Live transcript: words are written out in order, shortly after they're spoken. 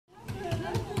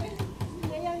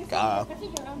Ga,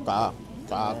 ga,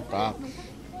 ga, ga.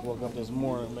 Woke up this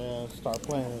morning, man. Start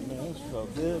playing it, man. It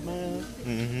felt good, man.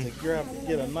 Mm-hmm. To grab,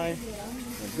 get a knife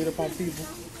and beat up on people.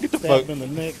 Get the Stab fuck. in the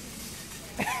neck.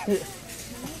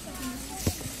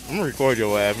 I'm gonna record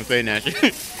your ass and say that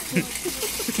shit.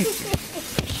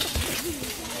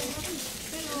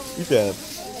 You said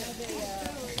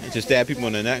you just stab people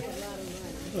in the neck.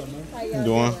 How you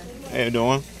doing? How you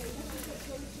doing?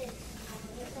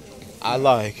 I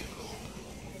like.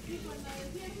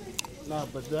 Nah,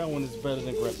 but that one is better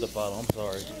than Grab the Bottle. I'm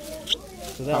sorry.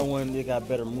 So that one, they got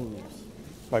better moves.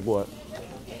 Like what?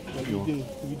 Like you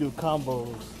do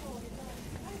combos,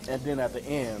 and then at the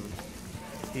end,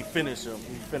 he finish him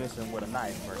with a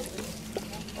knife first,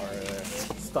 or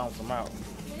stomps him out.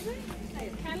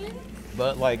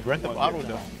 But like Grand Theft Auto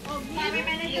though.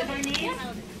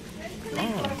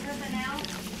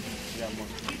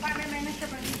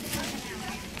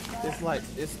 It's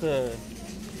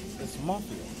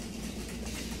Mafia.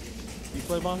 You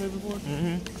played Mafia before?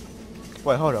 Mm-hmm.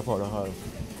 Wait, hold up.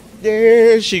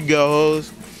 There she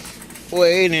goes.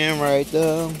 Waiting right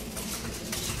there.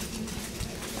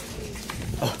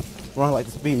 Run like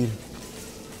the speed.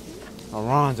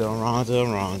 Alonzo.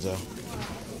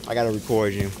 I gotta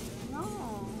record you.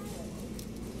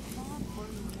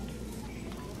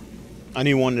 I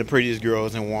need one of the prettiest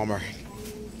girls in Walmart.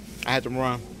 I had to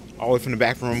run all the way from the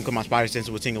back room because my spider sense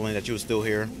was tingling that you were still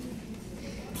here.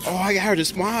 Oh, I got her to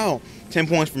smile. 10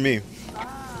 points for me.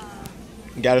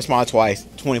 Got her to smile twice.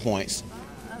 20 points.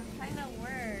 I'm trying to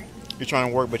work. You're trying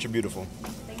to work, but you're beautiful.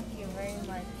 Thank you very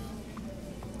much.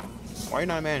 Why are you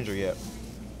not a manager yet?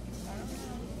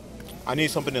 I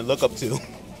need something to look up to.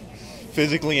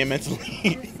 Physically and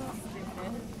mentally.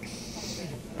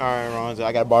 Alright, Ronzo.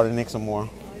 I gotta borrow the Nick some more.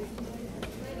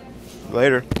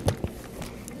 Later.